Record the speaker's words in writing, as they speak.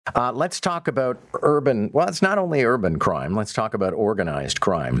Let's talk about it's not only urban crime. Let's talk about organized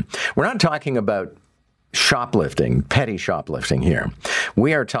crime. We're not talking about shoplifting, petty shoplifting here.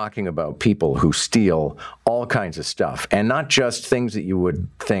 We are talking about people who steal all kinds of stuff, and not just things that you would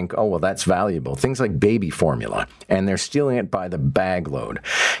think, oh, well, that's valuable. Things like baby formula, and they're stealing it by the bag load.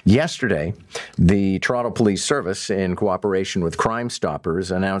 Yesterday, the Toronto Police Service, in cooperation with Crime Stoppers,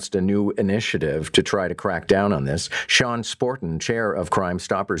 announced a new initiative to try to crack down on this. Sean Sportun, chair of Crime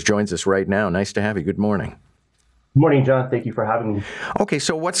Stoppers, joins us right now. Nice to have you. Good morning. Good morning, John. Thank you for having me. Okay,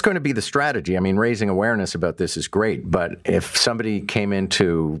 so what's going to be the strategy? I mean, raising awareness about this is great, but if somebody came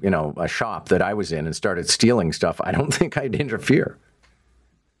into, a shop that I was in and started stealing stuff, I don't think I'd interfere.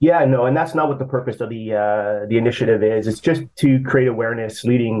 Yeah, no, and that's not what the purpose of the initiative is. It's just to create awareness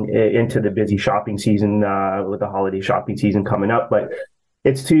leading into the busy shopping season with the holiday shopping season coming up. But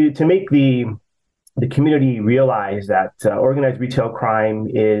it's to make the community realize that organized retail crime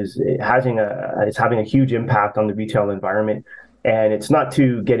is having a huge impact on the retail environment, and it's not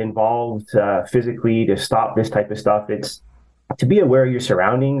to get involved physically to stop this type of stuff. It's to be aware of your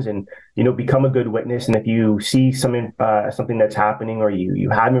surroundings and become a good witness. And if you see something that's happening, or you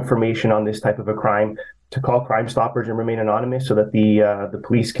have information on this type of a crime, to call Crime Stoppers and remain anonymous so that the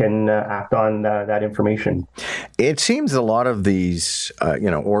police can act on that information. It seems a lot of these,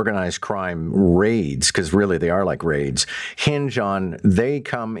 organized crime raids, because really they are like raids, hinge on they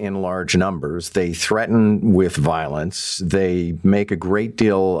come in large numbers, they threaten with violence, they make a great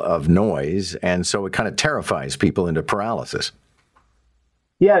deal of noise, and so it kind of terrifies people into paralysis.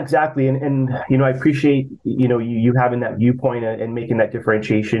 Yeah, exactly. And I appreciate, you having that viewpoint and making that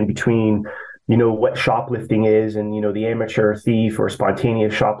differentiation between what shoplifting is and, the amateur thief or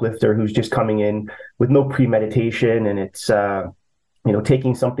spontaneous shoplifter who's just coming in with no premeditation, and it's,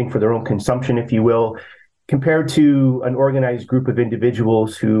 taking something for their own consumption, if you will, compared to an organized group of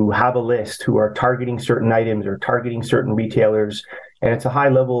individuals who have a list, who are targeting certain items or targeting certain retailers. And it's a high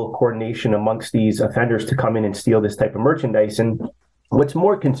level of coordination amongst these offenders to come in and steal this type of merchandise. And what's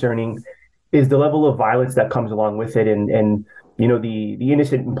more concerning is the level of violence that comes along with it. And the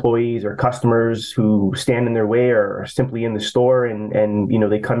innocent employees or customers who stand in their way or are simply in the store and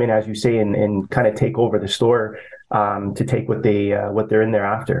they come in, as you say, and kind of take over the store to take what they're in there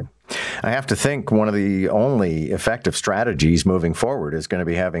after. I have to think one of the only effective strategies moving forward is going to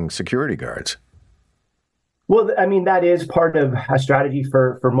be having security guards. Well, I mean, that is part of a strategy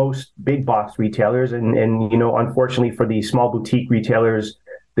for most big box retailers. And unfortunately for the small boutique retailers,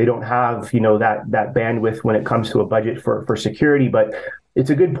 they don't have, that bandwidth when it comes to a budget for security. But it's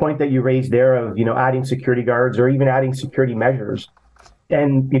a good point that you raised there of, adding security guards or even adding security measures.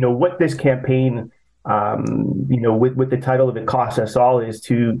 And, what this campaign, with the title of It Costs Us All, is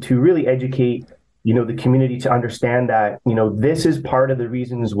to really educate, the community to understand that, this is part of the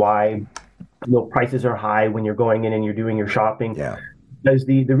reasons why, prices are high when you're going in and you're doing your shopping. Yeah. Because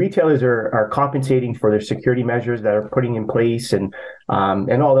the retailers are compensating for their security measures that are putting in place and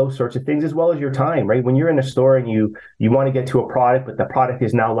all those sorts of things, as well as your time, right? When you're in a store and you want to get to a product, but the product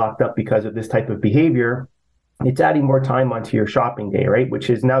is now locked up because of this type of behavior, it's adding more time onto your shopping day, right? Which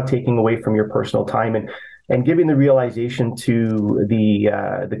is now taking away from your personal time and giving the realization to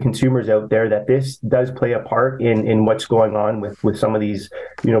the consumers out there that this does play a part in what's going on with some of these,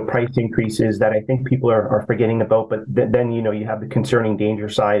 price increases that I think people are forgetting about. But then, you have the concerning danger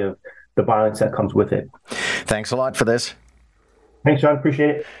side of the violence that comes with it. Thanks a lot for this. Thanks, Sean. Appreciate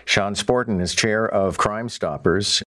it. Sean Sportun is chair of Crime Stoppers.